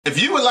If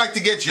you would like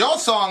to get your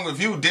song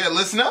reviewed, dear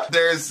listener,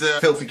 there's the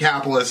filthy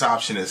capitalist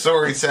option. As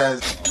Sori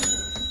says,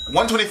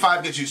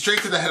 $125 gets you straight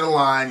to the head of the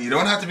line. You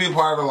don't have to be a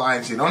part of the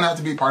alliance. You don't have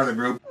to be part of the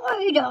group.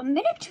 Wait a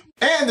minute.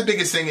 And the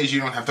biggest thing is you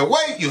don't have to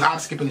wait. You hop,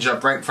 skip, and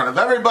jump right in front of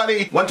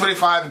everybody.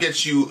 $125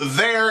 gets you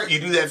there.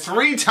 You do that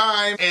 3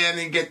 times, and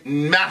you get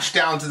mashed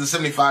down to the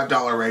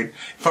 $75 rate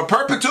for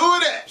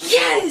perpetuity.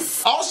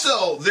 Yes!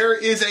 Also, there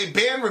is a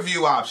band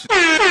review option.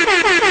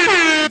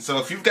 So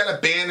if you've got a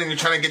band and you're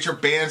trying to get your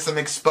band some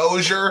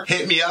exposure,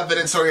 hit me up at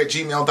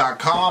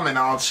vinsori@gmail.com, and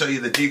I'll show you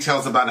the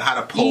details about how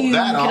to pull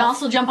that off. You can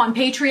also jump on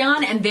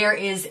Patreon, and there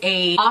is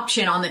a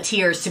option on the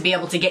tiers to be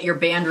able to get your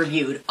band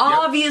reviewed. Yep.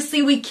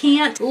 Obviously, we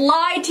can't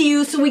lie to you,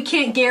 so we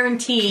can't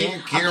guarantee a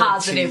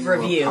positive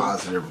review.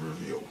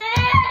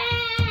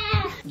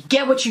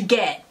 Get what you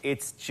get.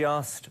 It's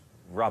just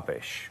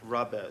rubbish.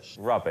 Rubbish.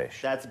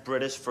 Rubbish. That's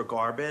British for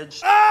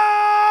garbage.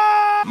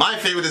 My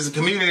favorite is the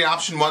community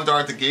option. $1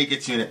 at the gate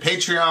gets you in at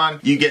Patreon.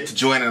 You get to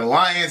join an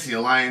alliance. The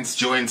alliance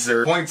joins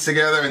their points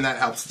together, and that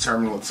helps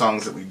determine what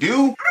songs that we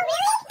do.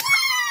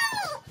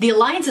 The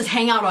alliances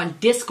hang out on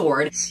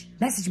Discord.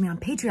 Message me on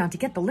Patreon to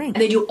get the link.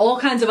 They do all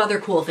kinds of other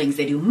cool things.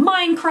 They do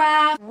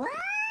Minecraft,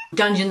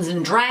 Dungeons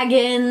and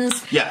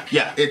Dragons. Yeah.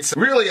 It's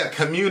really a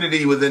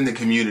community within the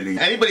community.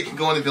 Anybody can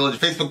go on the village,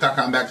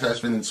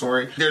 facebook.com/Vin and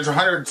Sori. There's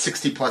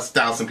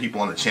 160,000+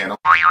 people on the channel.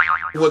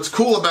 What's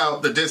cool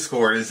about the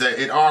Discord is that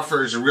it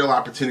offers a real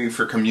opportunity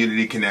for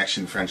community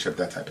connection, friendship,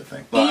 that type of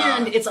thing.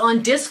 And it's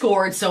on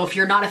Discord, so if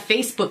you're not a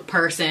Facebook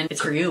person,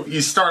 it's for you.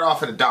 You start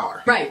off at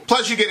 $1. Right.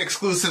 Plus you get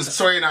exclusives.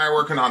 Sori and I are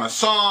working on a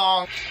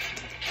song.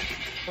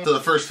 So the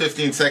first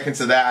 15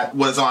 seconds of that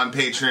was on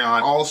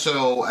Patreon.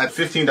 Also, at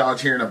 $15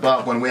 tier and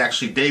above, when we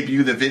actually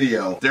debut the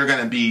video, they're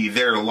going to be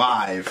there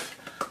live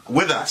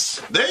with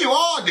us. There you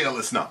are, dear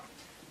listener.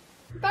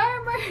 Buy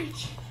our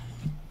merch.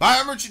 Buy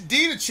our merch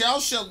indeed, a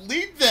child shall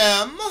lead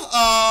them.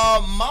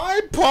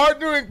 My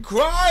partner in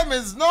crime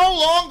is no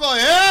longer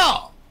here.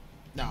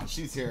 No,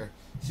 she's here.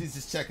 She's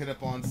just checking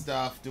up on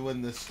stuff,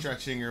 doing the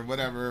stretching or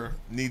whatever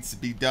needs to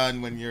be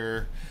done when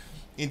you're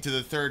into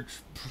the 3rd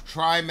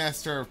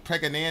trimester of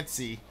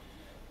pregnancy.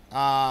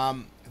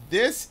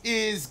 This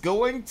is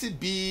going to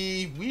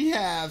be, we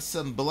have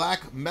some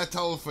black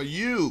metal for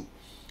you.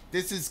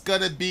 This is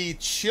gonna be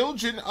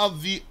Children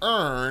of the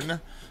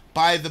Urn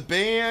by the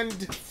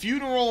band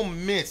Funeral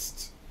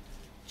Mist.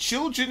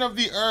 Children of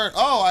the Urn.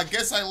 Oh, I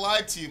guess I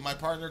lied to you. My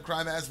partner in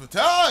crime has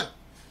returned.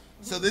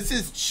 So this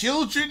is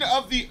Children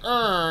of the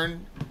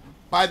Urn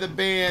by the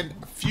band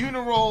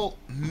Funeral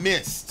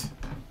Mist.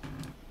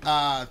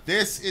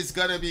 This is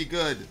gonna be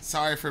good.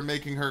 Sorry for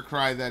making her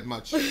cry that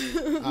much.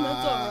 That's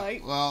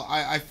alright. Well,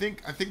 I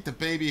think the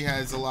baby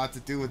has a lot to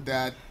do with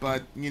that,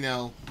 but you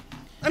know.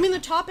 I mean, the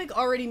topic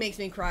already makes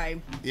me cry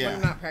when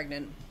I'm not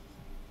pregnant.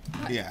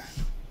 Yeah.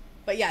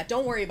 But yeah,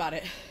 don't worry about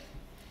it.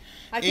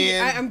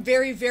 I'm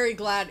very, very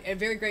glad and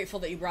very grateful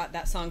that you brought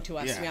that song to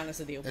us, Yeah. to be honest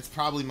with you. It's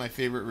probably my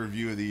favorite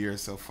review of the year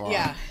so far.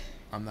 Yeah.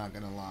 I'm not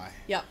gonna lie.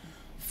 Yep.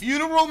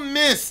 Funeral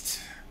Mist.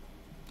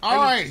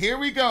 Alright, here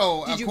we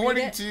go. Did you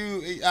According read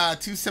to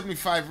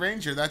 275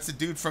 Ranger, that's the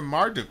dude from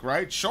Marduk,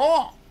 right?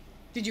 Sure.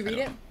 Did you read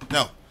it?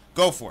 No.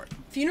 Go for it.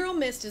 Funeral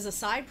Mist is a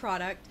side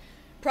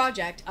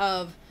project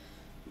of...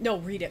 No,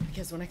 read it,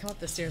 because when I come up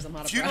the stairs, I'm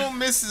out of Funeral breath.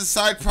 Mist is a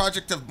side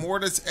project of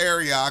Mortis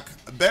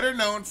Ariok, better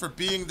known for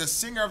being the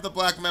singer of the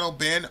black metal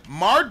band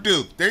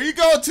Marduk. There you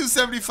go,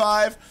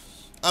 275.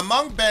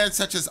 Among bands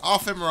such as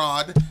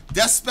Offenrod,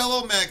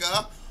 Deathspell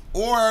Omega,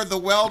 or the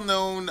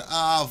well-known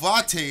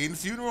Vatane,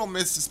 Funeral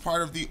Mist is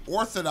part of the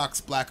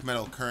orthodox black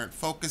metal current,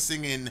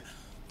 focusing in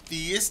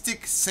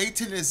theistic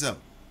Satanism.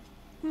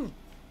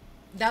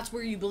 That's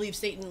where you believe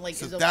Satan So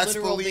is a that's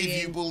literal believe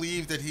being. you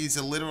believe that he's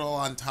a literal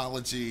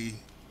ontology,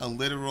 a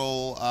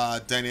literal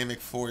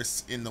dynamic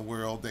force in the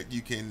world that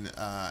you can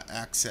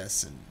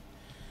access and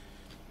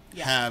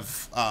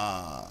have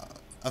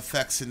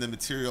effects in the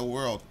material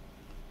world.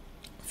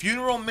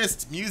 Funeral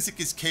Mist music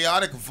is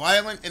chaotic,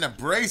 violent, and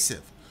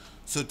abrasive.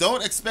 So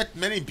don't expect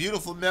many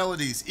beautiful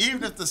melodies,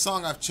 even if the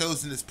song I've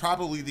chosen is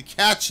probably the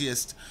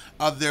catchiest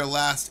of their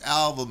last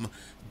album,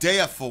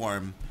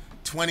 Deiform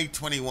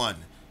 2021.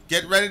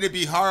 Get ready to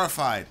be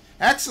horrified.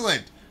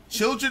 Excellent.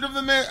 Children of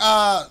the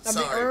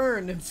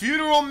Urn.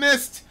 Funeral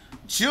Mist,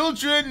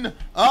 Children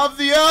of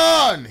the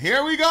Urn.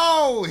 Here we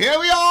go. Here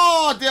we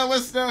are, dear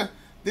listener.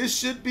 This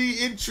should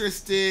be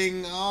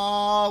interesting.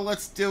 Oh,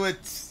 let's do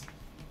it.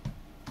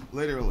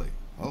 Literally.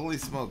 Holy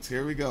smokes.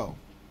 Here we go.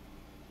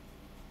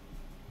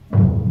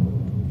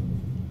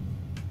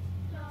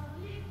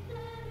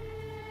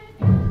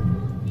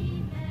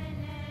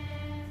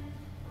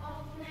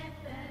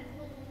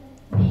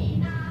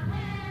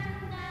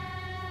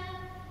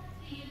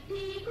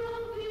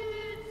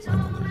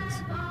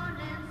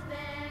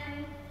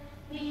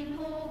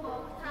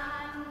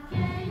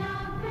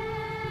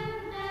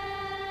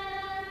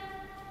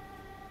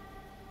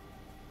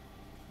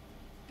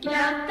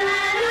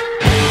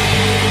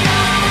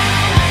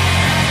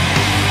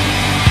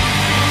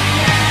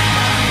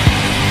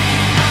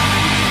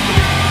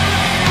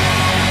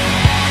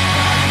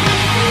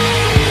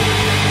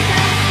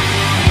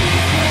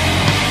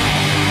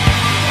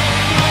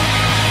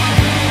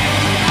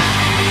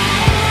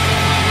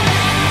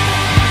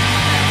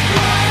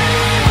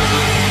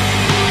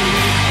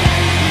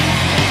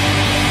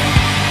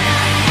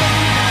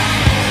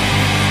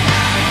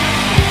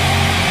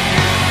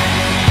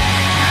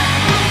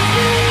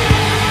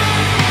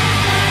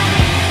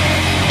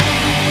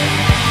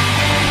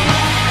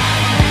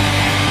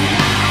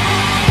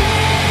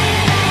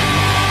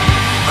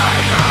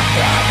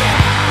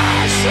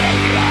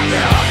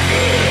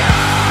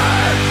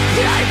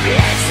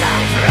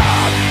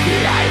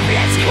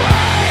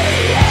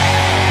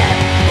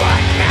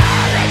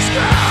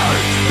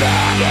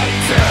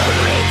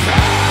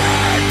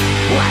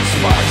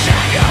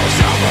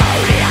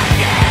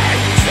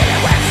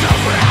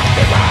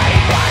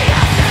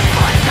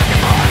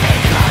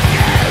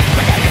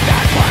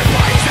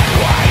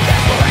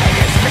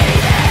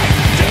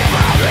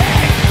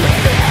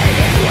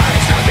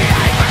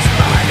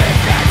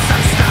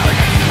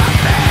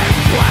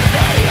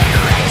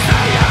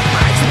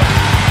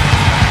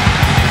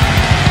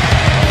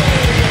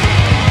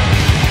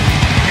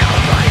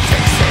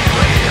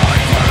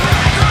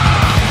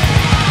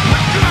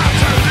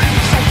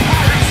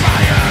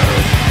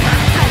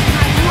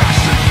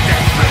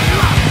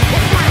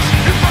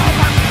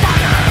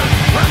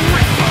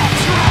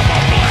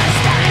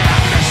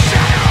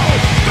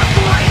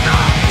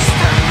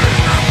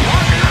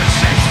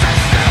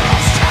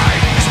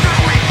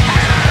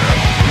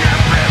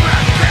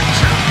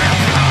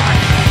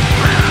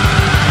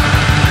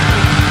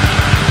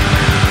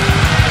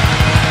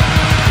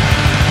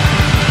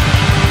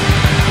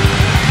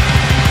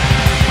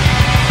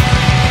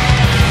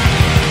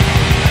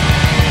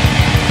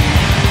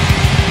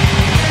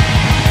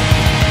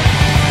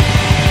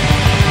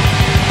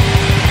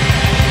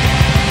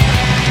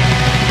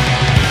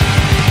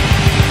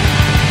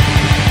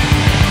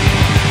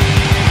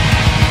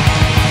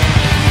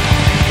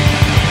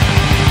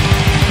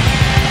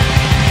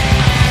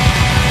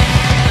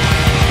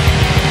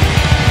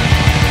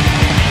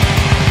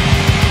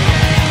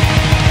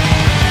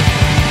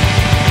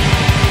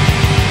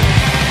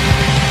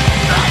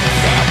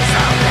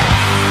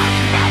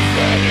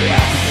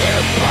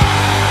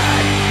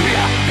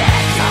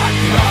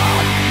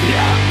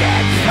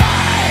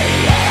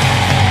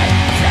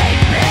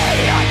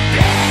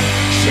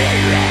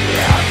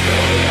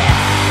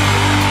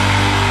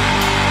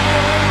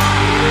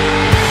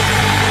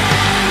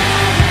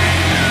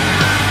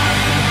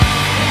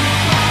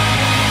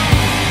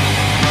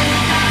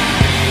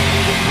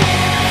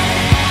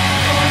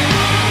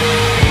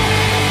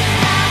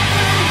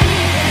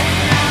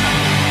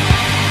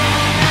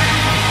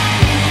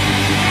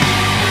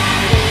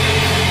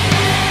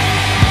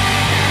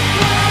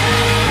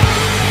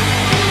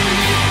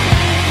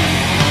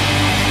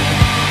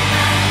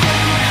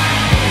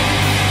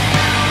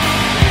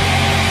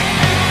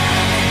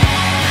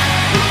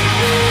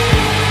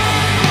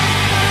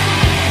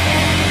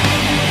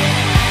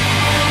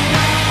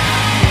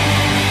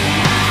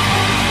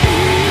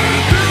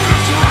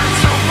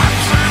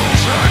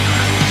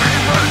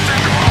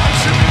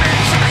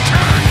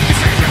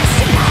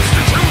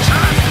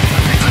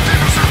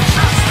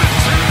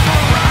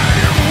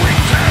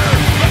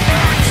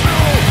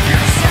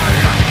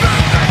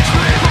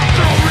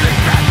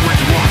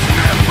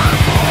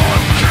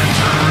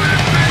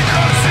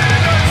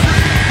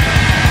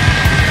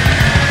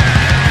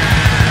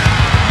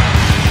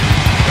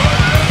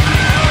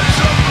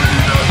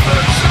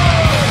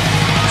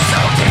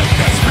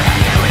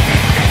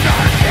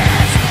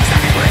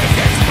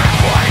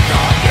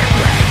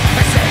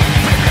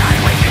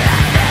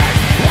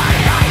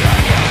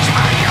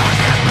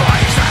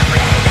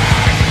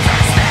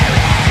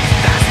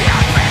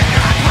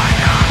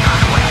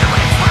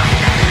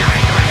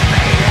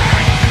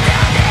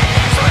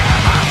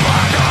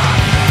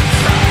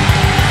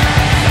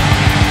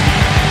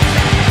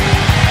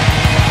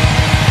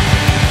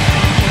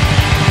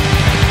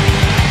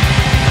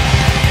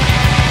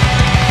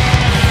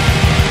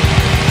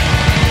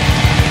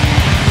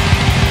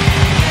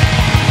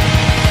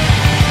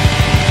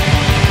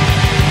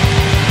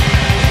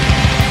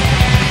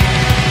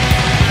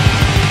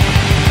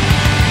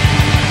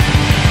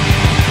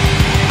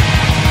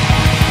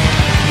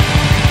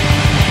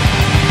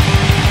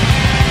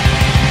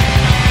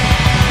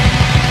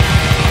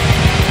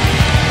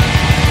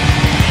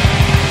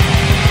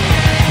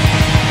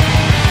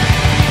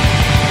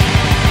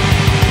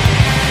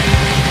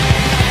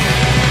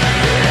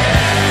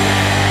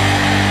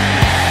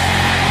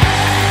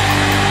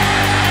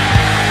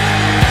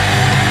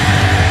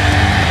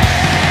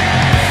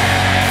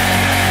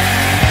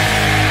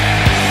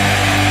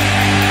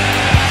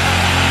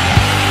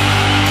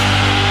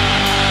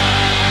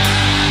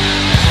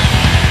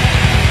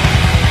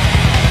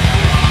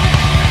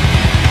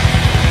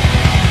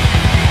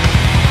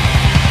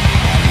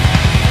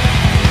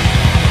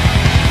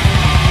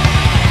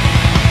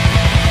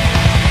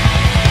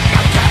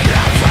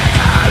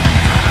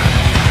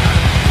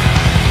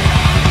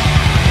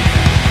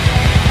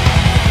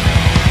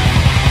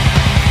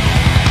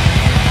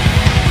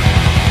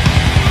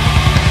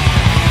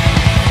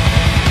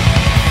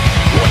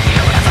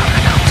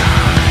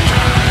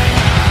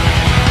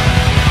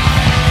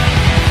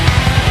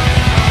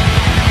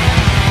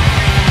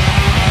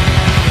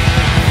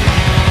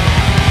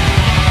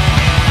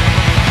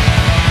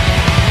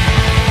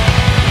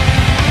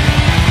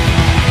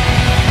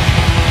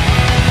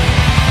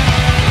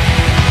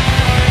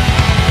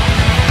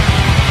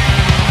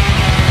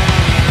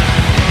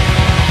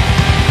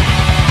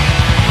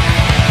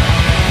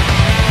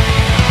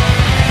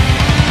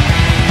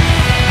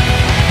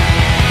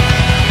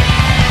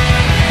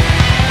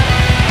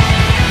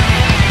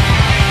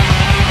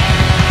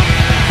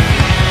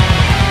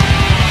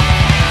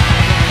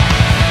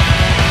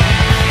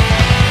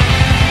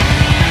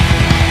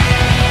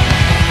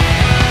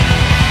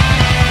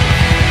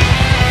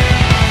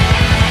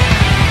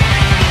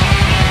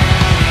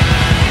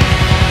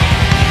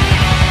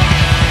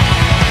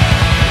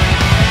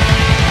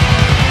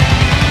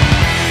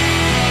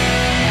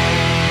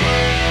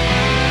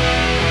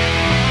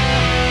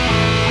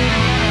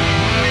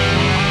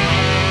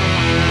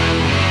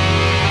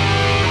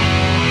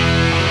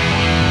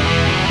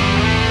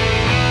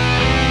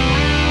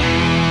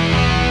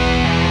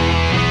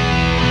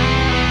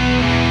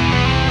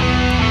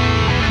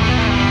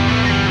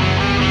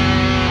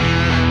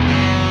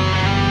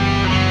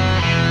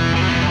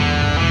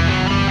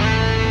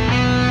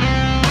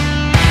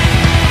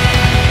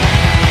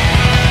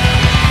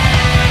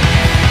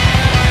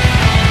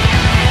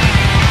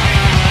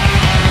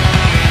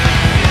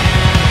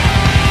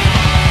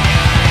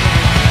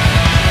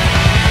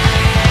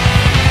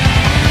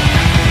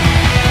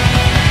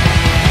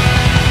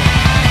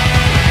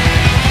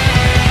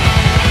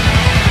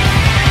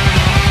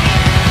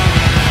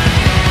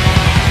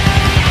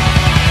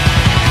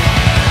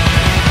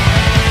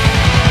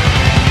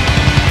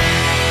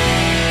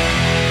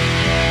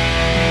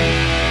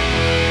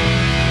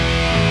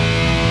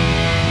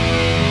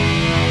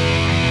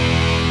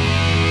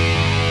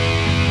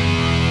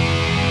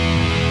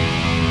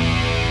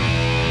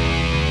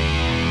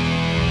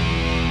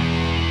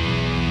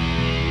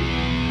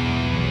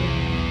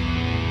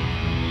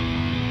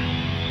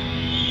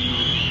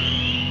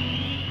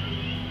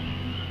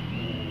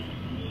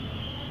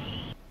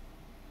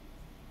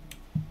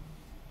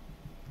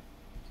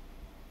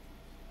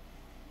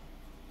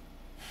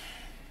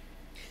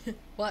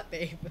 What,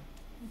 babe?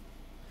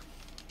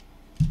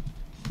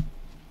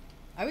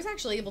 I was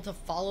actually able to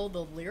follow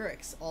the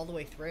lyrics all the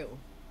way through.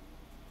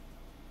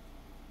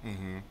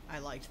 Mm-hmm. I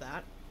liked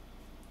that.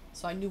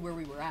 So I knew where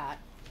we were at.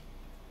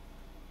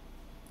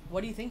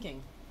 What are you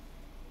thinking?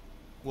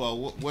 Well,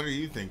 what are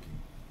you thinking?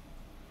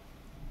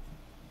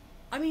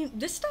 I mean,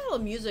 this style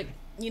of music,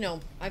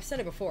 I've said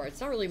it before, it's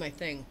not really my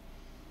thing.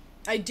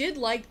 I did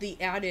like the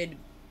added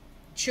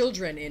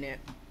children in it.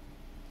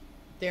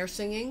 They're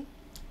singing.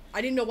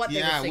 I didn't know what they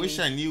were singing. Yeah, I wish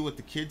I knew what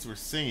the kids were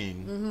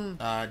singing.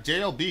 Mm-hmm.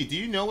 JLB, do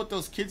you know what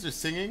those kids are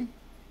singing?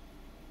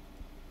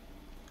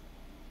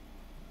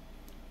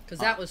 Because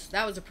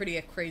that was a pretty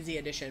crazy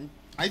addition.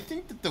 I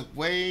think that the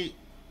way...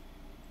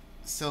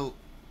 So,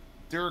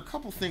 there are a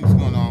couple things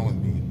going on with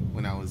me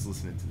when I was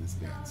listening to this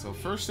band. So,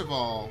 first of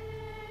all...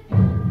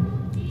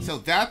 So,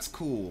 that's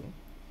cool.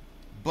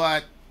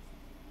 But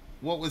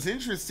what was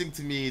interesting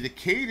to me, the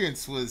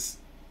cadence was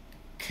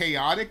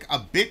chaotic, a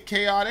bit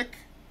chaotic.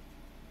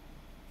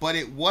 But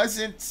it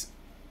wasn't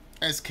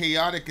as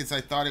chaotic as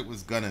I thought it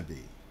was gonna be.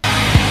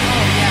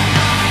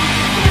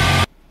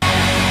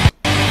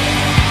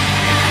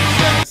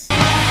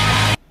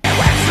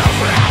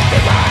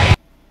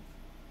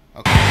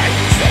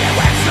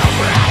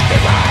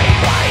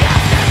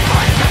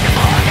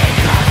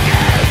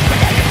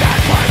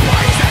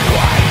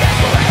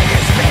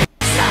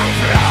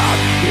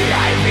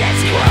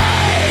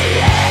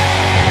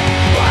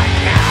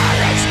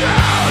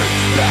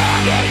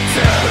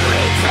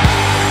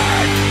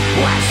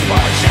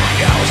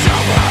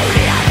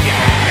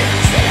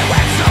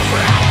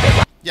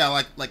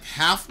 Yeah, like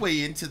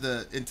halfway into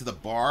the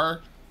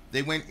bar,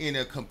 they went in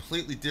a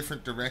completely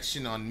different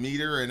direction on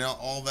meter and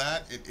all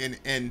that,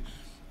 and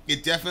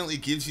it definitely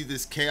gives you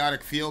this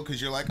chaotic feel because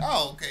you're like,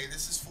 oh, okay,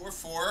 this is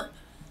 4/4.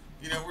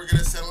 We're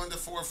gonna settle into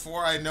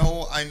 4/4. I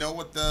know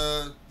what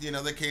the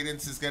the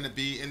cadence is gonna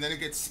be, and then it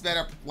gets sped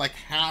up like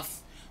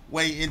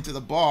halfway into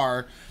the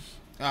bar,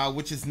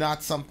 which is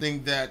not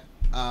something that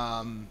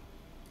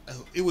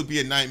it would be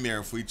a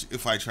nightmare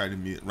if I tried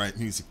to write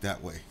music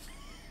that way.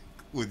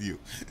 With you,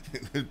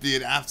 it would be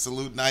an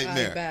absolute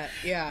nightmare. I bet,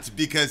 yeah.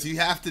 Because you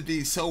have to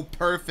be so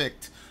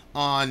perfect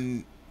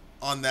on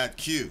that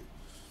cue.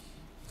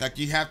 Like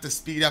you have to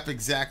speed up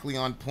exactly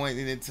on point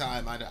and in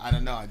time. I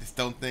don't know. I just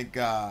don't think.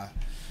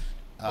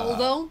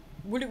 Although,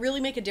 would it really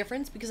make a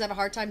difference? Because I have a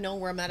hard time knowing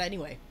where I'm at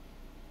anyway.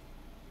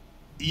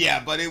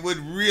 Yeah, but it would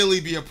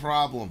really be a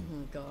problem.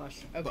 Oh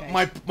gosh. Okay.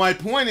 But my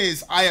point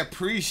is, I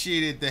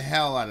appreciated the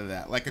hell out of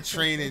that, like a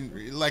train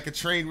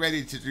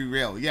ready to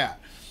derail. Yeah.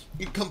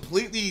 It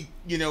completely,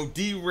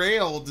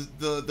 derailed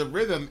the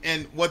rhythm,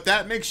 and what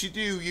that makes you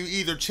do, you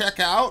either check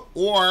out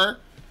or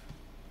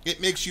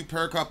it makes you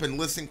perk up and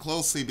listen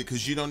closely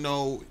because you don't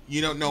know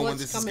when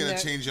this is going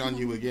to change on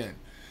you again.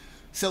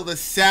 So the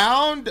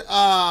sound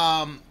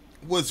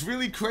was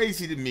really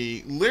crazy to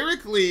me.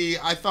 Lyrically,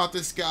 I thought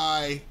this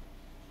guy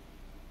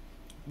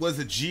was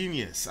a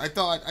genius. I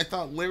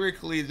thought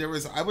lyrically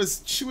I was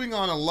chewing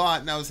on a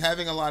lot, and I was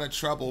having a lot of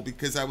trouble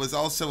because I was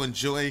also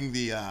enjoying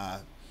the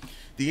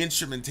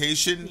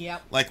instrumentation,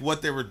 like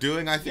what they were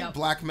doing. I think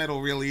black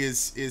metal really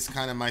is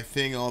kind of my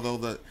thing, although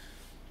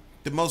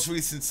the most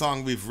recent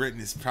song we've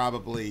written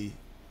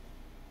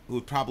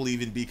would probably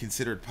even be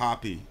considered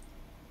poppy.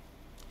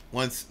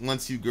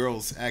 Once you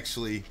girls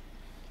actually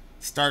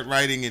start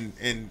writing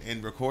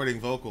and recording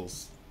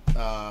vocals.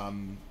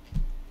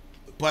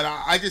 But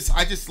I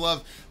just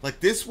love, like,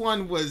 this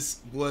one was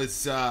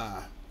there's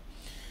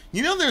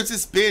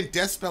this band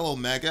Decibel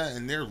Omega,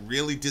 and they're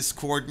really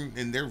discordant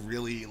and they're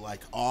really like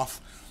off.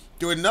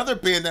 There another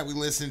band that we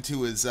listened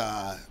to is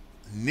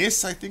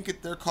Nis, I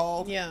think they're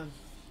called. Yeah,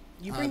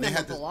 you bring them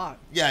up a lot.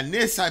 Yeah,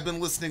 Nis. I've been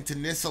listening to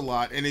Nis a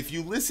lot, and if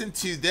you listen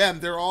to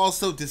them, they're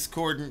also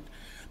discordant.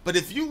 But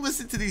if you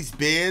listen to these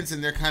bands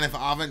and they're kind of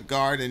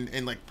avant-garde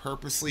and like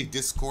purposely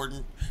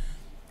discordant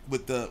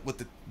with the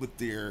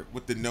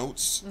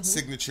notes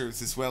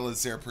signatures as well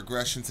as their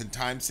progressions and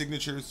time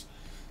signatures,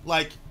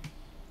 like,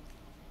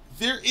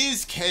 there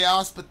is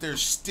chaos, but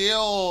there's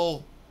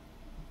still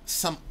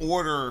some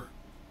order.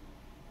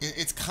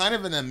 It's kind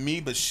of an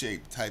amoeba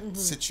shape type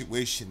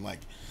situation. Like,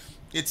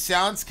 it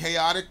sounds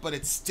chaotic, but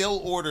it's still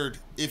ordered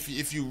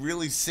if you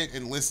really sit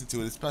and listen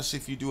to it, especially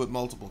if you do it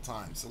multiple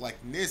times. So like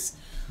this,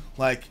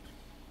 like,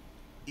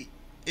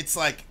 it's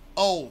like,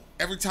 oh,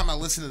 every time I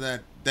listen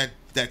to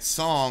that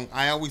song,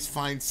 I always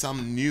find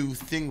some new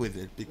thing with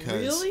it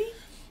because. Really?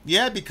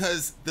 Yeah,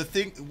 because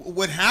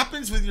what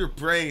happens with your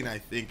brain, I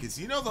think, is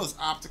those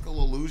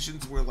optical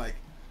illusions where, like,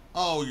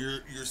 oh,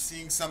 you're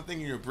seeing something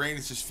and your brain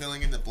is just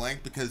filling in the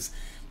blank because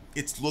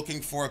it's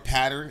looking for a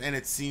pattern and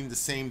it's seen the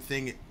same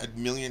thing a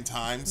million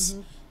times,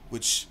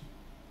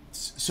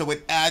 so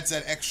it adds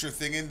that extra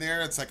thing in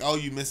there. It's like, oh,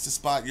 you missed a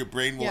spot, your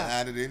brain will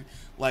add it in.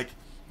 Like,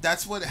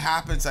 that's what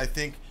happens. I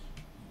think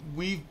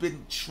we've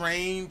been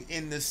trained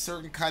in this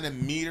certain kind of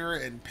meter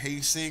and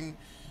pacing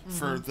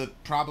for the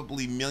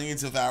probably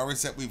millions of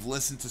hours that we've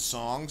listened to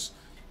songs.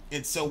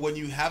 And so when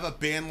you have a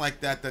band like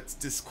that that's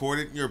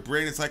discordant, your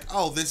brain is like,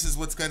 oh, this is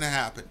what's going to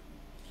happen.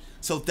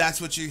 So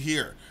that's what you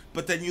hear.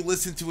 But then you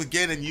listen to it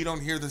again and you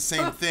don't hear the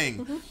same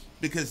thing.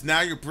 Because now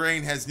your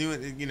brain has new,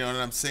 you know, and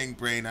I'm saying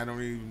brain, I don't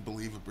even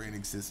believe a brain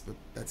exists, but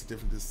that's a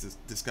different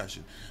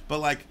discussion. But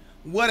like,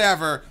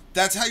 whatever,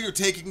 that's how you're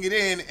taking it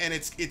in, and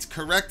it's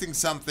correcting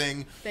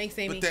something. Thanks,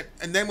 Amy.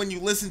 And then when you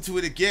listen to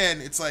it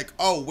again, it's like,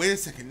 oh, wait a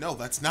second, no,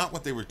 that's not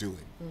what they were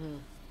doing. Mm-hmm.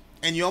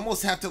 And you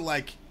almost have to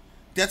like,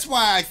 that's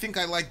why I think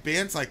I like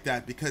bands like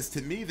that, because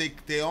to me,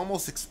 they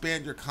almost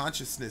expand your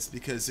consciousness,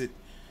 because it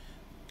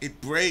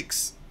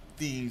breaks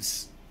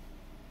these,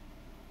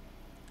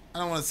 I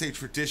don't want to say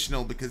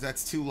traditional because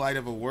that's too light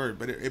of a word,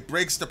 but it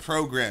breaks the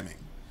programming.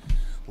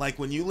 Like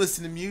when you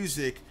listen to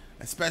music,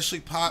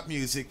 especially pop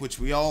music, which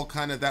we all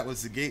kind of, that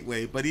was the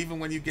gateway, but even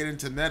when you get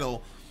into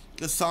metal,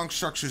 the song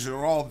structures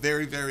are all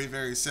very, very,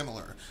 very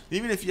similar.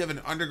 Even if you have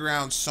an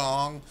underground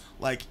song,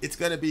 like it's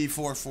going to be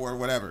 4/4,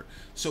 whatever.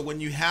 So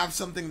when you have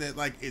something that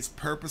like is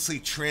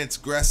purposely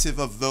transgressive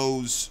of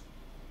those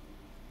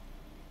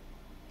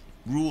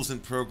rules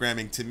and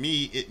programming, to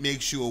me it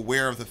makes you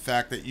aware of the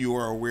fact that you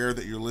are aware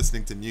that you're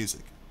listening to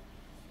music.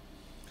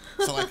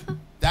 So like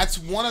that's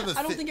one of the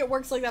I don't think it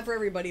works like that for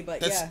everybody,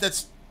 but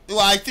that's well,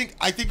 I think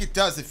it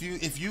does.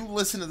 If you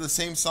listen to the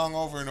same song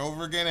over and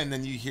over again and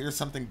then you hear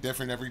something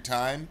different every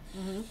time,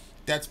 mm-hmm.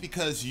 that's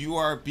because you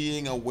are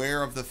being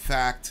aware of the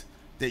fact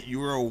that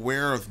you are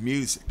aware of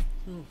music.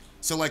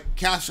 So like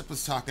Kashyap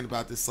was talking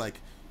about this, like,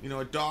 you know,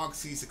 a dog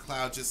sees a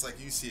cloud just like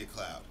you see a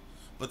cloud,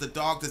 but the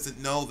dog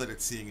doesn't know that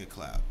it's seeing a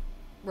cloud.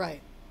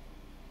 Right.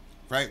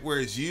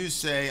 Whereas you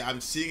say,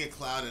 I'm seeing a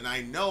cloud and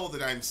I know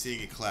that I'm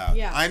seeing a cloud.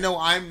 Yeah. I know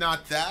I'm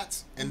not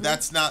that, and mm-hmm.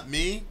 that's not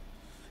me,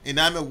 and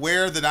I'm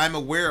aware that I'm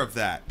aware of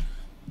that.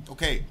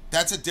 Okay,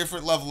 that's a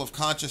different level of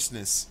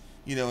consciousness,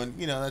 you know, and,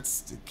 you know,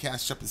 that's,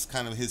 Kashyap is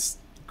kind of his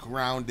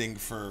grounding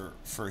for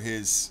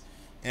his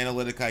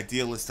analytic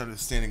idealist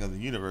understanding of the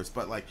universe.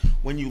 But, like,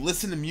 when you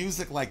listen to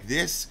music like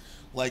this,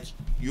 like,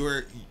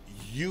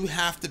 you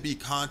have to be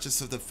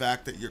conscious of the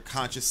fact that you're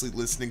consciously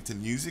listening to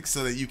music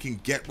so that you can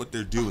get what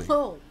they're doing.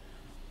 Oh.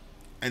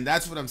 And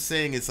that's what I'm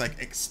saying is like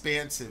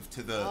expansive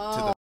to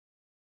the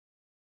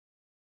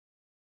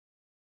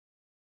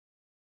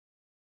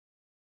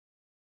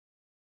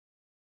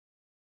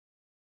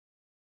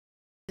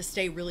to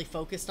stay really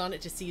focused on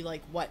it, to see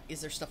like, what is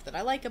there stuff that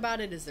I like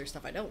about it, is there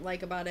stuff I don't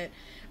like about it.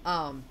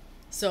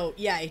 So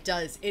yeah, it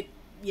does it.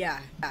 Yeah.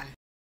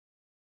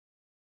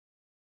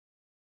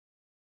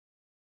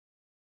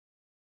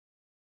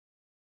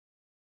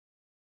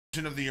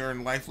 Of the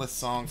urn, lifeless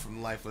song from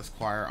the lifeless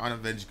choir,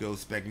 unavenged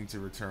ghosts begging to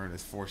return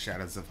as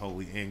foreshadows of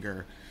holy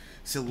anger,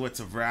 silhouettes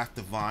of wrath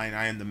divine.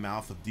 I am the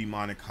mouth of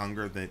demonic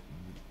hunger, that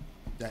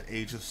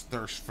ageless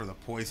thirst for the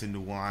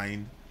poisoned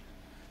wine.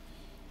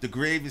 The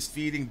grave is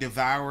feeding,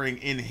 devouring,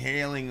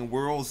 inhaling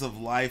whirls of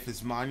life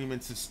as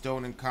monuments of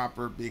stone and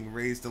copper being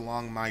raised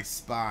along my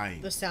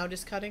spine. The sound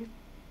is cutting.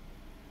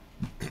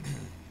 I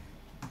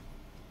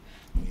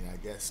mean, I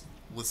guess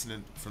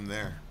listening from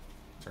there.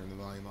 Turn the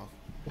volume off.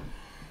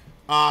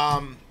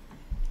 Are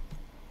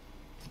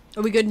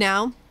we good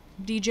now,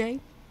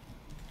 DJ?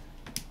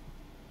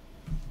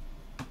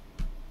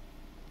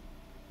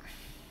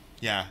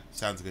 Yeah,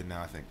 sounds good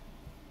now, I think.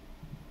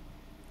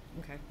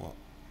 Okay.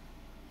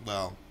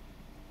 Well,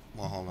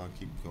 hold on,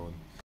 keep going.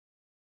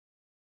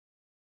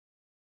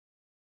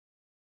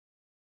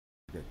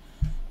 Good.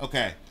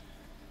 Okay.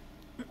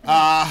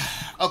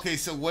 Okay,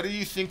 so what do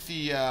you think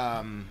he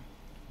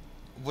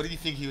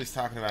was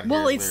talking about here?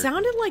 Well, it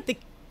sounded like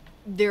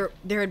there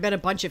had been a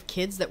bunch of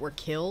kids that were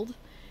killed,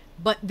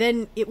 but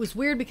then it was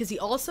weird because he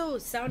also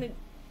sounded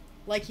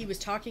like he was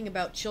talking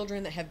about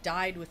children that have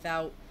died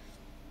without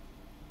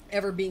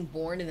ever being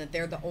born, and that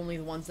they're the only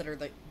ones that are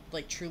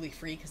like truly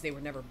free because they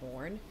were never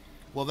born.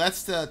 Well,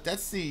 that's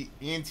the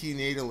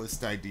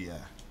anti-natalist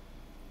idea,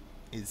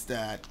 is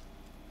that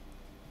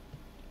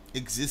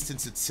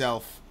existence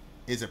itself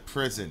is a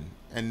prison,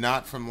 and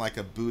not from like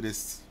a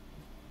Buddhist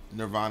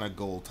nirvana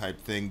goal type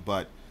thing,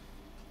 but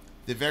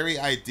the very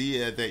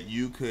idea that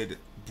you could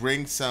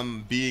bring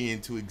some being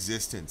into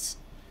existence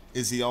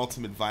is the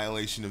ultimate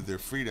violation of their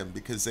freedom,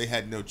 because they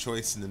had no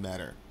choice in the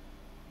matter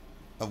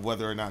of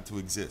whether or not to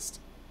exist.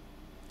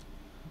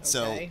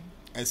 Okay.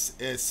 So,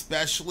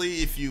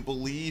 especially if you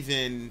believe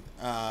in,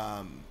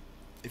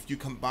 if you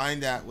combine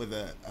that with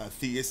a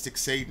theistic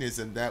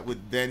Satanism, that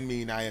would then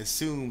mean, I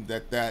assume,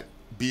 that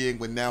being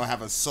would now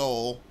have a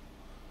soul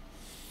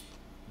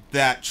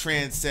that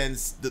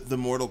transcends the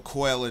mortal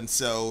coil, and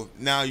so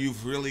now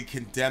you've really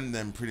condemned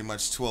them pretty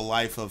much to a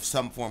life of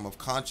some form of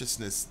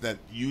consciousness that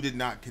you did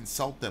not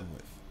consult them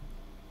with.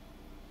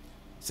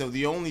 So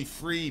the only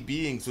free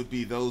beings would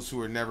be those who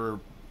were never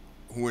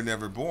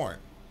born.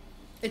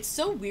 It's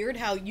so weird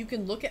how you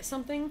can look at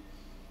something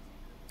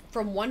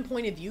from one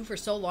point of view for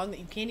so long that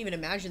you can't even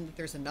imagine that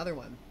there's another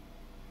one.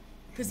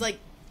 Because, like,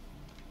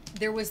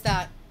 there was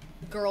that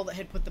girl that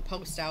had put the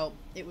post out.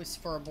 It was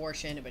for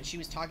abortion, but she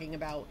was talking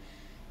about,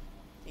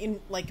 in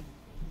like,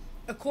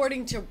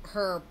 according to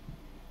her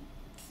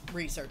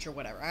research or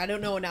whatever, I don't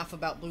know enough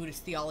about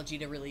Buddhist theology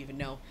to really even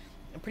know.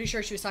 I'm pretty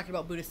sure she was talking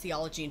about Buddhist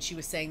theology, and she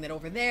was saying that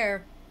over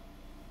there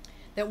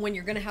that when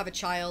you're going to have a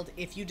child,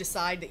 if you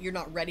decide that you're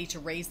not ready to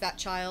raise that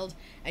child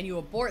and you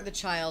abort the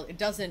child,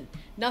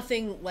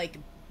 nothing like,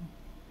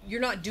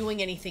 you're not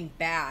doing anything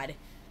bad,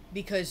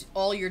 because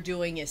all you're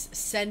doing is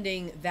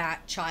sending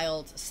that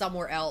child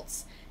somewhere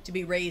else to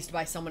be raised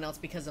by someone else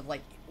because of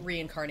like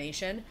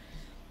reincarnation.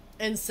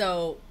 And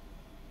so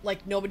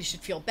like nobody should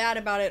feel bad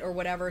about it or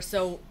whatever.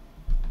 So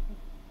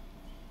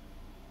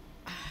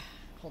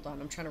hold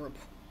on, I'm trying to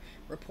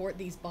report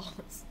these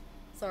balls.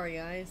 Sorry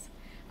guys.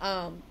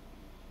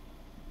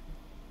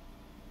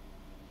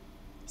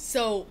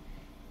 So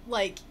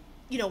like,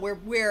 you know,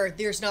 where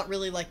there's not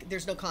really like,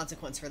 there's no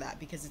consequence for that,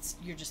 because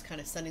you're just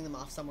kind of sending them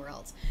off somewhere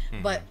else.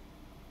 Mm-hmm. But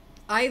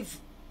I've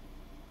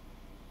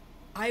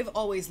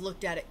always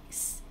looked at it,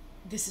 it's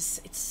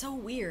so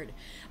weird.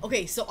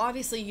 Okay, so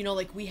obviously, you know,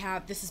 like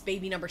this is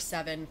baby number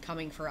 7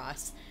 coming for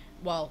us.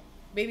 Well,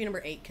 baby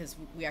number 8, because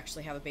we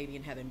actually have a baby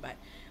in heaven, but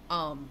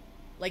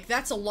like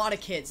that's a lot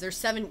of kids.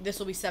 This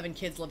will be 7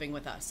 kids living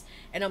with us.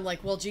 And I'm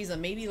like, well, geez,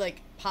 maybe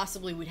like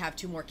possibly we'd have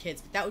 2 more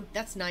kids, but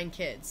that's 9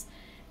 kids.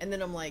 And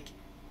then I'm like,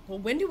 well,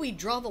 when do we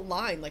draw the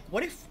line? Like,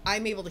 what if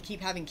I'm able to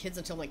keep having kids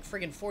until like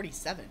friggin'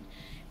 47?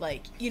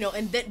 Like, you know,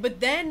 but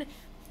then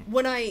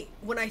when I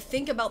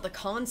think about the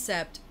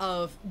concept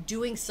of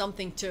doing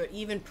something to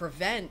even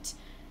prevent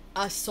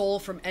a soul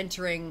from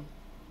entering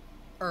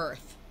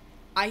Earth,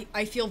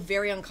 I feel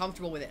very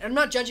uncomfortable with it. I'm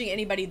not judging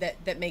anybody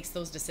that makes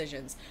those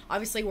decisions.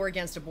 Obviously, we're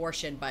against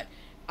abortion, but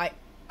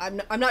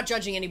I'm not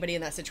judging anybody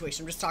in that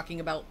situation. I'm just talking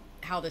about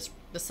how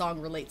the song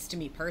relates to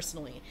me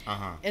personally.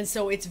 And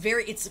so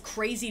it's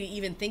crazy to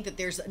even think that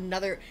there's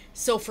another.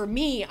 So for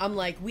me, I'm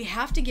like, we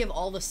have to give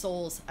all the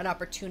souls an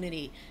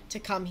opportunity to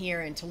come here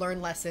and to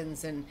learn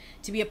lessons and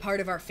to be a part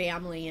of our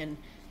family and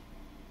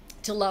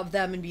to love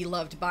them and be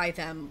loved by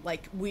them.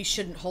 Like, we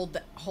shouldn't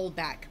hold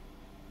back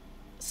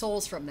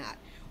souls from that.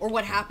 Or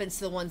what happens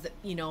to the ones that,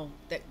 you know,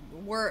 that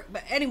were,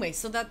 but anyway,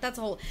 so that's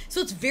a whole, so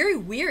it's very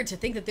weird to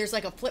think that there's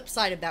like a flip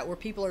side of that where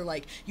people are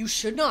like, you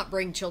should not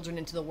bring children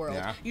into the world.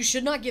 Yeah. You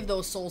should not give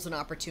those souls an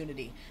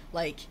opportunity.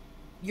 Like,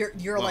 you're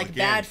well, like, again,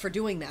 bad for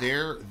doing that.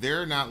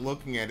 They're not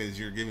looking at it as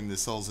you're giving the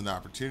souls an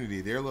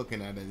opportunity. They're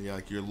looking at it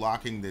like you're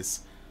locking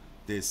this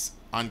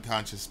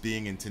unconscious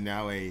being into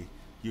now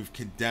you've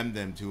condemned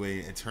them to a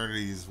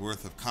eternity's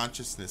worth of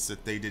consciousness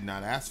that they did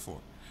not ask for.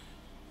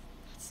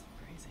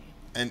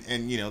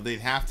 And you know, they'd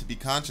have to be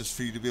conscious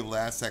for you to be able to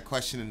ask that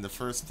question in the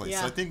first place.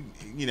 Yeah. So I think,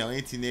 you know,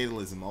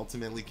 antinatalism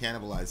ultimately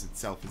cannibalized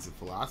itself as a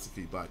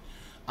philosophy, but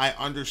I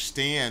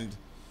understand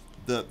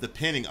the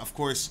pinning. Of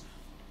course,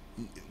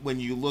 when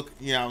you look,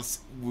 you know,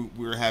 we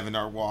were having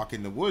our walk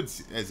in the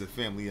woods as a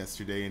family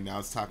yesterday, and I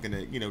was talking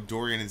to, you know,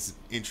 Dorian is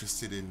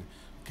interested in,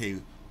 okay,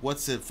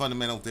 what's the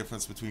fundamental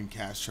difference between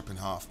Kastrup and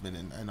Hoffman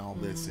and all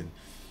this,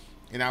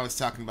 and I was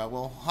talking about,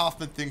 well,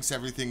 Hoffman thinks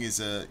everything is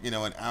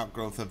an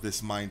outgrowth of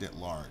this mind at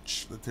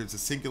large. That there's a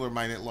singular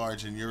mind at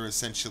large, and you're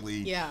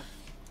essentially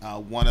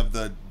one of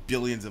the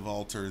billions of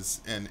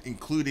alters, and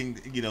including,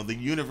 you know, the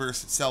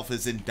universe itself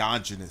is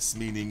endogenous,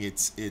 meaning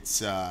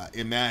it's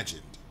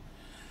imagined,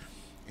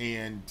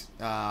 and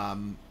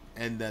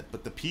that,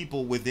 but the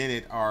people within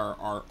it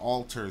are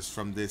alters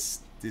from this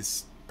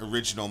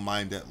original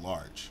mind at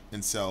large,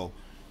 and so.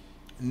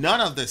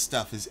 None of this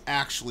stuff is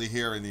actually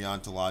here in the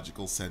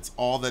ontological sense.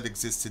 All that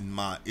exists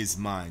is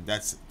mind.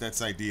 That's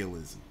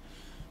idealism.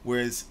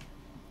 Whereas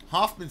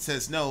Hoffman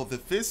says, no, the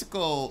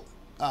physical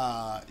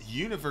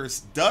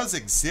universe does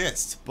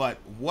exist, but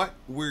what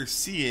we're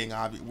seeing,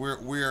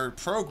 we're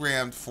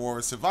programmed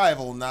for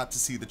survival, not to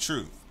see the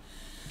truth.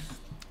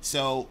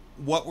 So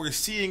what we're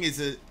seeing is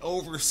an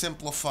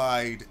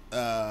oversimplified,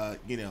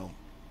 you know,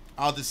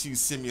 I'll just use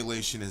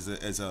simulation as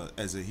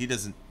a he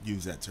doesn't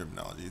use that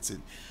terminology. It's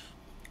an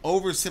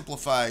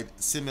oversimplified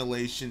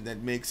simulation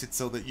that makes it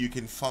so that you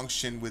can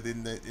function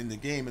within the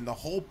game, and the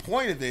whole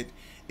point of it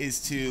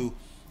is to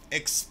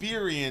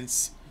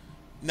experience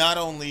not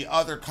only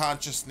other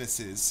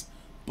consciousnesses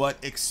but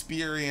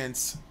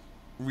experience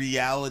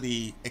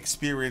reality,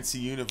 experience the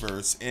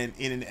universe, and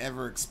in an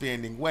ever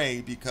expanding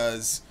way,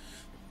 because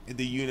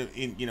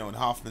in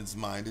Hoffman's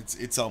mind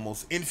it's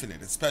almost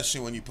infinite,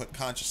 especially when you put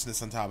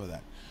consciousness on top of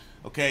that.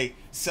 Okay,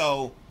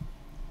 so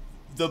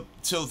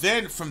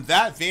then from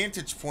that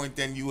vantage point,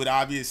 then you would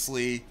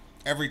obviously,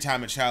 every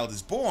time a child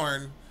is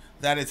born,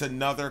 that is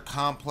another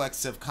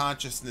complex of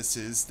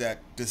consciousnesses that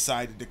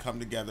decided to come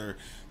together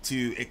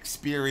to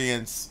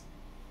experience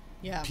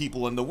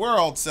people in the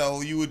world.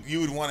 So you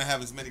would want to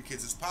have as many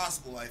kids as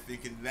possible, I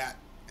think, in that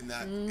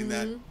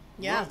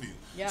worldview.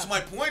 Yeah. So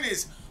my point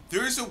is,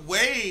 there's a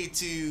way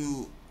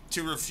to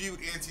refute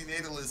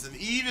antinatalism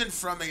even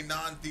from a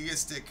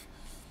non-theistic,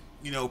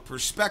 you know,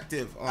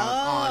 perspective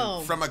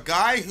on from a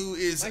guy who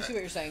is, I see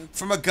what you're saying,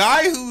 from a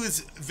guy who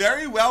is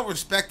very well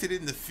respected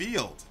in the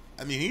field.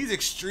 I mean, he's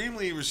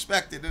extremely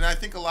respected, and I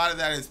think a lot of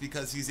that is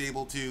because he's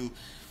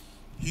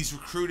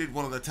recruited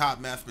one of the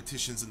top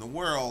mathematicians in the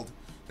world,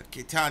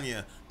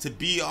 Caitanya, to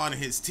be on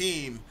his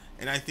team,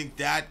 and I think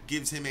that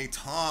gives him a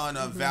ton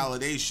of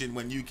validation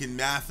when you can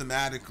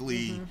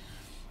mathematically,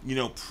 you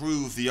know,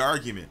 prove the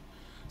argument.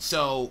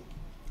 So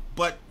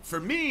But for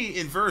me,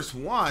 in verse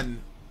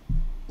 1,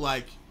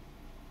 like,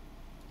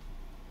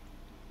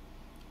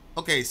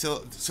 okay, so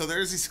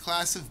there's this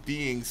class of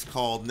beings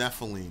called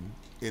Nephilim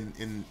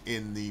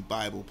in the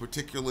Bible,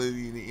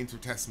 particularly in the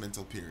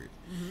intertestamental period.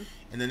 Mm-hmm.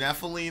 And the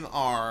Nephilim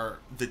are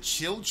the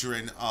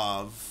children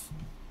of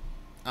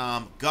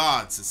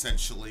gods,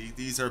 essentially.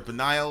 These are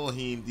B'nai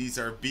Elohim. These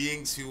are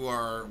beings who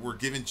were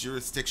given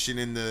jurisdiction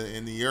in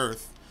the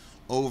earth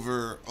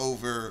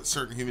over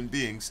certain human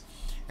beings,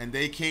 and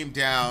they came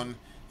down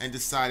and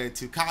decided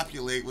to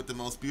copulate with the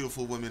most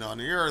beautiful women on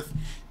the earth.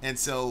 And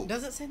so,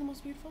 does it say the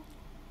most beautiful?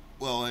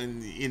 Well,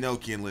 in the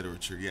Enochian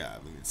literature, yeah.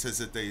 I mean, it says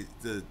that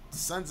the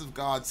sons of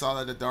God saw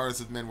that the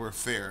daughters of men were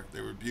fair, they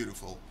were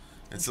beautiful,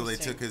 and so they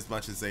took as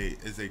much as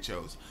they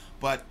chose.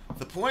 But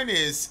the point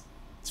is,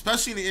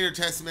 especially in the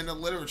intertestamental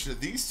literature,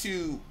 these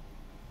two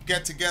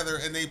get together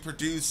and they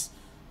produce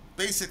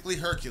basically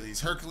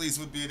Hercules. Hercules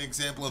would be an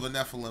example of a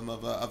Nephilim,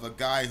 of a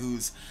guy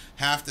who's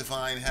half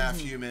divine, half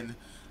human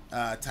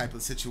type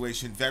of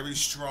situation, very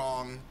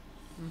strong.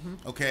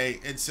 Okay,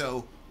 and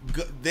so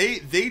they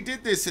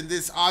did this, and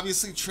this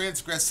obviously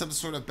transgressed some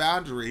sort of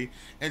boundary.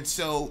 And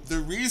so the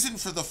reason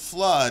for the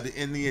flood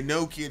in the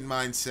Enochian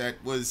mindset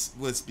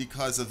was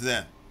because of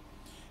them.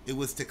 It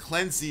was to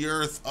cleanse the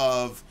earth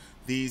of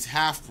these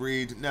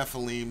half-breed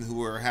Nephilim who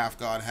were half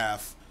god,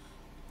 half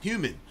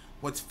human.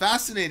 What's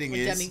fascinating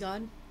is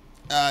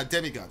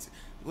demigods.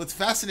 What's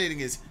fascinating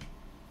is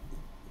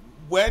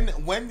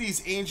when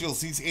these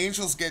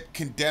angels get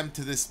condemned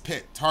to this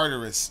pit,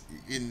 Tartarus,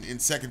 in 2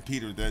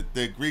 Peter,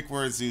 the Greek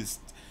word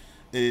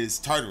is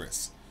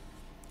Tartarus,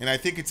 and I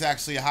think it's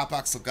actually a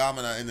hapax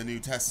in the New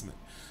Testament.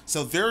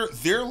 So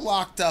they're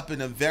locked up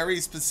in a very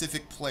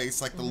specific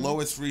place, like the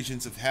lowest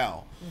regions of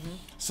hell.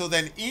 So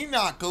then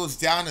Enoch goes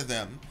down to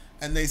them,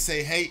 and they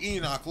say, "Hey,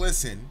 Enoch,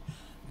 listen,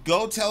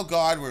 go tell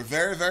God we're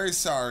very, very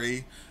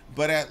sorry,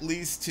 but at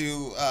least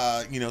to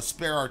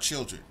spare our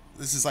children."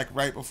 This is like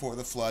right before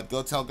the flood.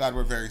 Go tell God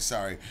we're very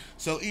sorry.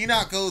 So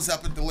Enoch goes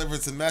up and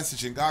delivers the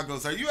message, and God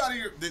goes, "Are you out of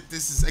your..."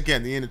 This is,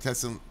 again, the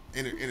intertestament.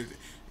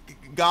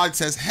 God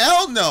says,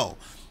 "Hell no.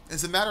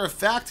 As a matter of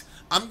fact,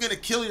 I'm going to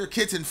kill your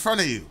kids in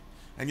front of you,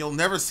 and you'll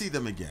never see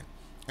them again."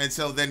 And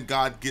so then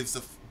God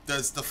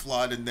does the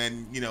flood, and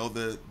then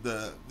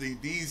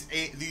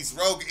these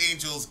rogue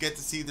angels get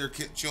to see their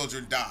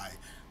children die,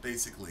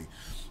 basically.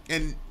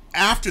 And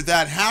after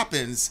that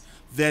happens,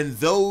 then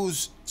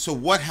so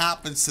what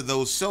happens to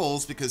those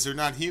souls? Because they're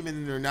not human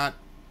and they're not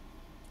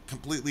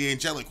completely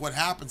angelic. What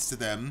happens to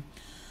them?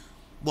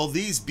 Well,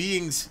 these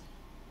beings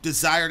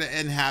desire to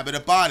inhabit a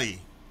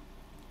body.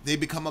 They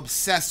become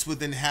obsessed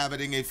with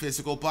inhabiting a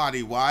physical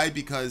body. Why?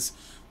 Because,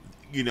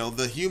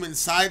 the human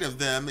side of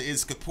them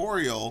is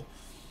corporeal,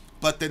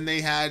 but then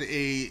they had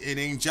an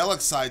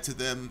angelic side to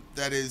them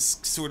that is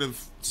sort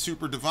of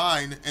super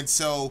divine, and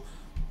so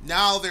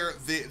now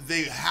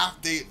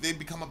they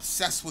become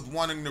obsessed with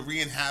wanting to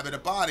re-inhabit a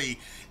body,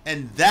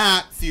 and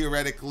that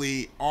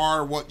theoretically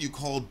are what you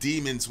call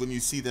demons when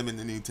you see them in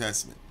the New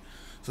Testament.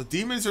 So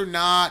demons are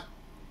not,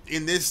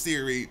 in this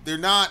theory, they're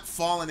not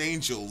fallen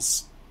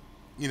angels.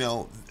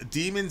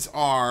 Demons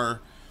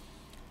are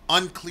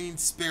unclean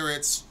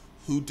spirits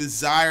who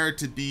desire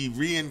to be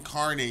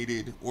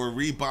reincarnated or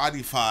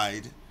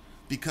rebodified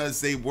because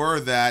they were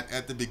that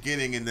at the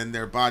beginning, and then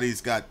their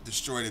bodies got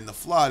destroyed in the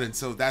flood, and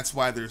so that's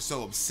why they're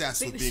so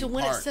obsessed with being So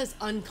when it says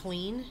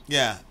unclean?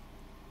 Yeah.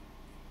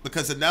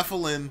 Because the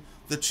Nephilim,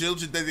 the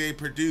children that they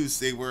produced,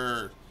 they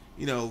were,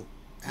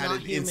 had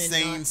an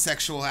insane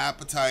sexual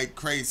appetite,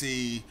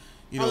 crazy...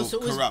 so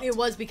corrupt. It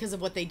was because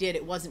of what they did.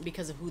 It wasn't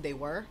because of who they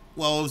were.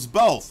 Well, it was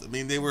both. I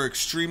mean, they were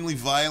extremely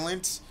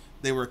violent.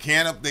 They were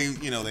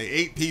they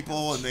ate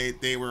people, and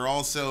they were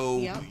also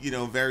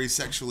very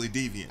sexually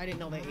deviant. I didn't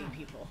know they ate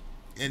people.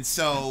 And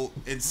so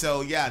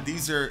yeah,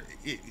 these are,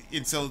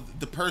 and so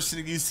the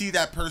person, you see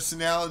that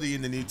personality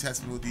in the New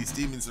Testament with these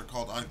demons are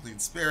called unclean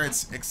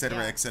spirits, etc.,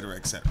 etc.,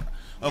 etc.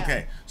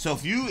 Okay, so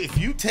if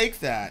you take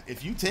that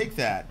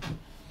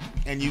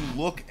and you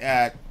look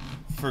at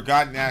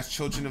Forgotten Ash,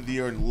 Children of the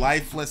Earth,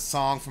 Lifeless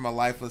Song from a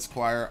Lifeless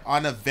Choir,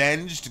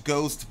 Unavenged,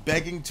 Ghost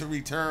Begging to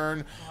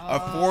Return, A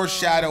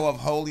Foreshadow of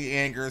Holy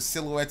Anger,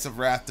 Silhouettes of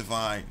Wrath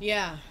Divine.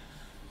 Yeah.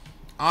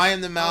 I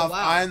am the mouth,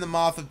 I am the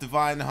mouth of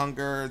divine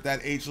hunger, that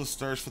ageless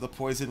thirst for the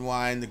poison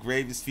wine, the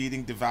grave is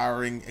feeding,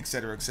 devouring,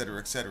 etc., etc.,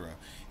 etc.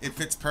 It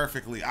fits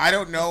perfectly. I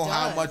don't know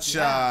how much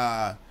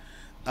how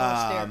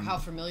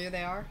familiar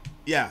they are.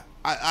 Yeah.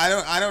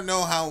 I don't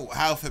know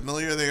how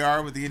familiar they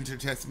are with the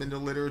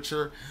intertestamental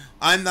literature.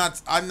 I'm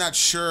not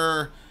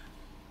sure.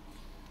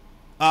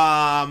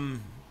 I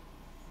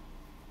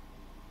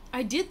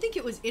did think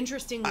it was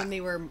interesting when they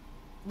were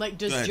like,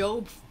 does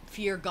Job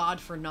fear God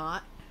for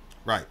naught?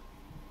 Right.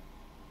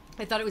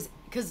 I thought it was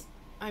because,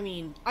 I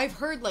mean, I've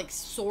heard like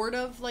sort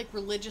of like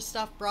religious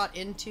stuff brought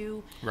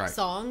into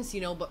songs,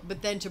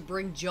 but then to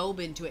bring Job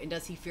into it, and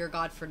does he fear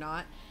God for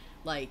naught?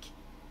 Like,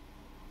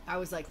 I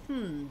was like,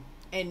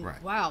 and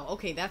wow,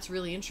 okay, that's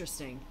really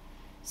interesting.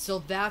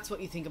 So that's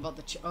what you think about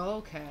the...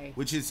 okay.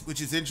 Which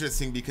is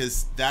interesting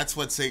because that's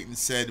what Satan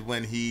said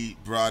when he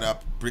brought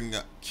up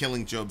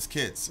killing Job's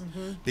kids.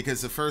 Mm-hmm.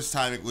 Because the first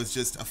time it was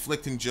just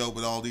afflicting Job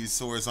with all these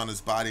sores on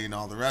his body and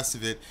all the rest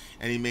of it,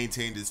 and he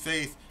maintained his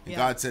faith. And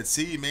God said,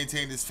 "See, he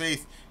maintained his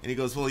faith." And he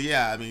goes, "Well,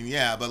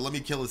 yeah, but let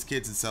me kill his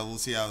kids and so we'll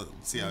see how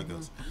it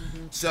goes."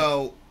 Mm-hmm.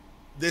 So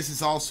this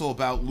is also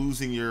about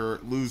losing your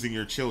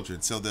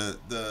children. So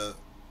the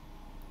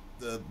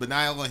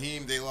B'nai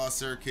Elohim, they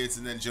lost their kids,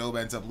 and then Job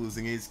ends up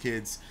losing his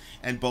kids,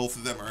 and both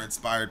of them are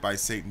inspired by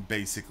Satan.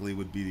 Basically,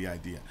 would be the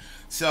idea.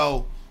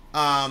 So,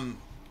 wow,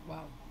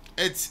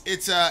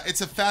 it's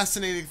a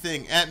fascinating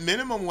thing. At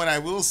minimum, what I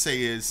will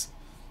say is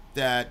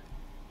that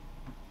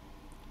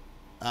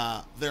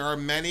there are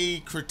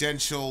many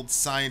credentialed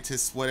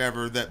scientists,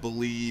 whatever, that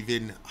believe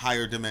in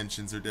higher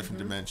dimensions or different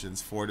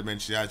dimensions, 4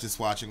 dimensions. I was just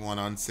watching one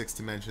on 6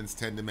 dimensions,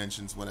 10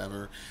 dimensions,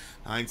 whatever.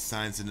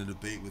 Einstein's in a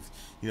debate with,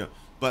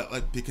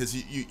 but because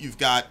you've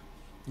got,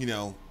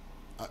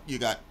 you've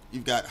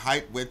got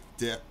height,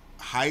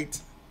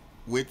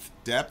 width,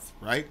 depth,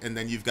 right, and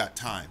then you've got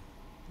time.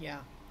 Yeah.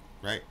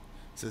 Right.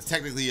 So it's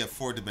technically you have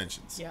 4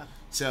 dimensions. Yeah.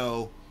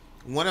 So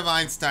one of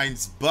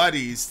Einstein's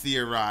buddies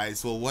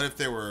theorized, well, what if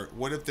there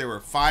were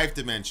 5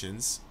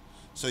 dimensions?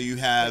 So you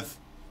have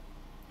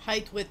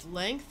height, width,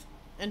 length,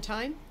 and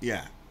time?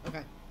 Yeah.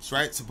 Okay. That's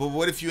right. So, but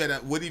what if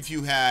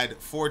you had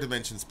 4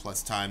 dimensions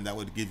plus time? That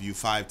would give you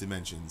 5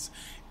 dimensions.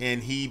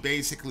 And he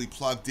basically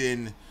plugged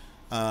in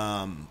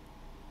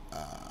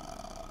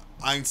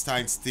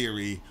Einstein's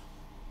theory,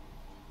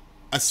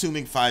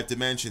 assuming 5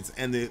 dimensions,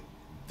 and it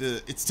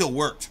still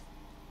worked.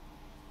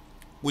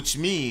 Which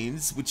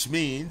means,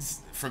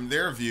 from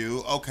their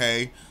view,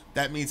 okay,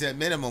 that means at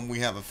minimum we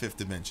have a 5th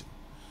dimension.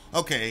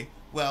 Okay,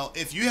 well,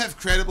 if you have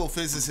credible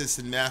physicists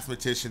and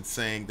mathematicians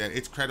saying that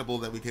it's credible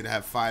that we could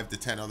have 5 to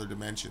 10 other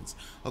dimensions,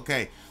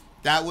 okay,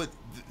 that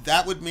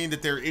would mean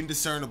that they're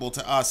indiscernible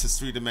to us as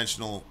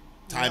 3-dimensional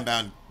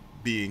time-bound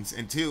beings.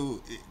 And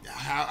 2,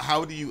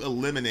 how do you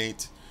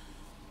eliminate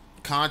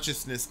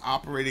consciousness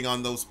operating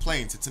on those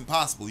planes? It's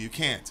impossible. You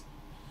can't,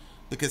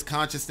 because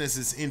consciousness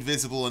is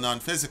invisible and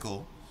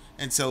non-physical.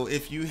 And so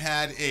if you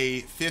had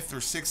a 5th or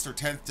 6th or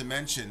 10th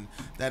dimension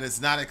that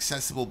is not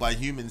accessible by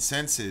human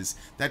senses,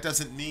 that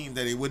doesn't mean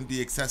that it wouldn't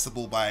be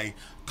accessible by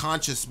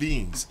conscious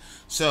beings.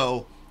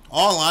 So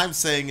all I'm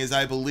saying is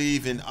I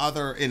believe in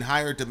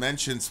higher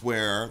dimensions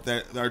where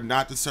that are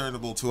not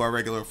discernible to our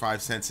regular 5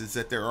 senses,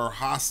 that there are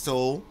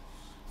hostile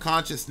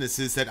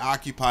consciousnesses that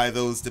occupy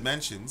those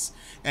dimensions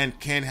and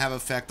can have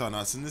effect on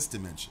us in this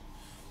dimension.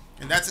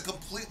 And that's a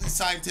completely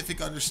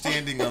scientific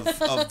understanding of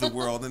the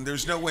world, and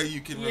there's no way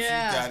you can refute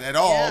that at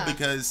all,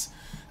 because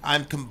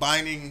I'm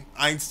combining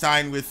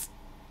Einstein with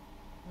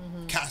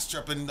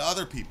Kastrup and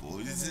other people.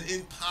 It's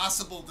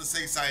impossible to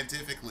say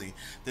scientifically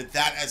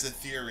that as a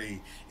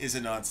theory is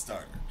a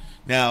non-starter.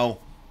 Now,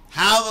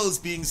 how those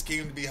beings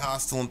came to be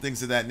hostile and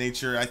things of that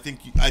nature, I think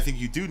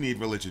you do need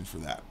religion for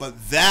that.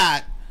 But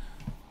that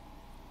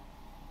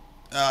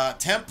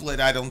template,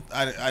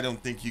 I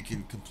don't think you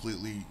can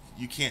completely.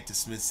 You can't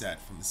dismiss that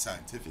from a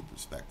scientific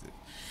perspective.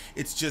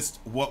 It's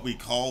just what we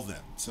call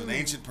them. So an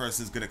ancient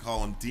person is going to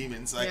call them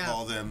demons. I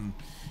call them,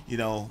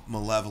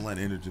 malevolent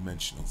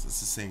interdimensionals. It's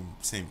the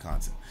same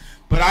concept.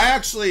 But I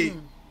actually,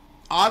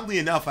 oddly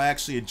enough, I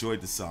actually enjoyed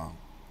the song.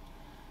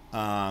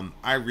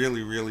 I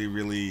really, really,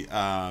 really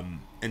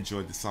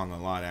enjoyed the song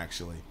a lot,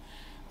 actually.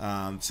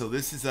 So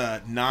this is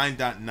a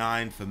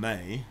 9.9 for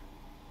me.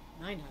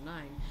 9.9.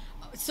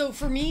 So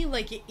for me,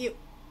 like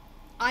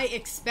I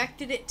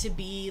expected it to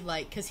be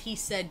like, because he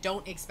said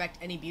don't expect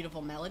any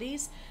beautiful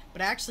melodies,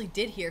 but I actually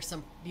did hear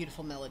some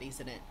beautiful melodies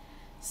in it.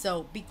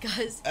 So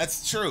because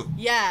that's true,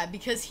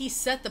 because he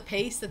set the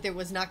pace that there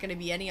was not going to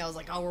be any. I was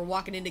like, oh, we're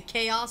walking into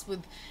chaos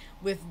with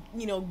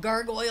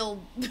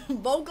gargoyle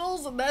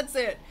vocals, and that's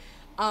it.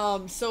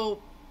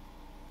 So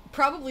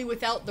probably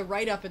without the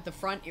write-up at the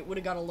front, it would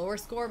have got a lower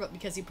score, but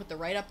because he put the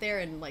write-up there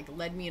and like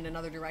led me in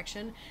another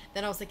direction,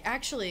 then I was like,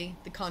 actually,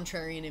 the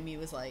contrarian in me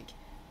was like,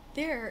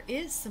 there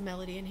is some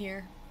melody in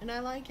here, and I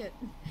like it.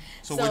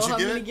 So I'm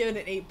going to give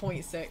it an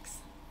 8.6.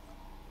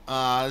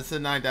 It's a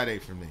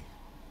 9.8 for me.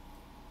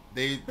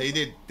 They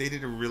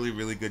did a really,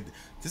 really good.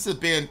 This is a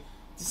band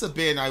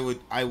I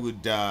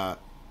would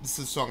this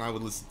is a song I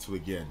would listen to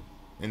again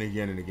and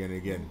again and again and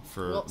again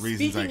for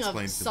reasons I explained at the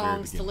very beginning. Speaking of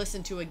songs to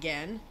listen to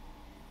again,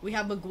 we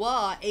have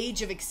Magua,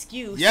 Age of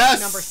Excuse,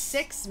 number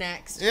 6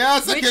 next.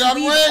 Yes, which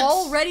we've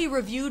already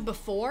reviewed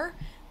before.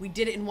 We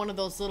did it in one of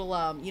those little,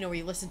 where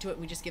you listen to it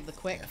and we just give the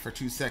quick. For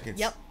 2 seconds.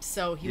 Yep.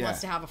 So he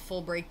wants to have a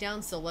full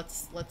breakdown. So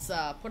let's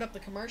put up the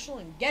commercial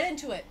and get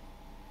into it.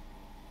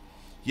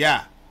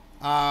 Yeah.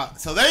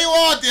 So there you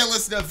are, dear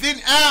listener.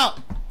 Vin out.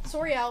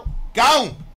 Sori out. Go.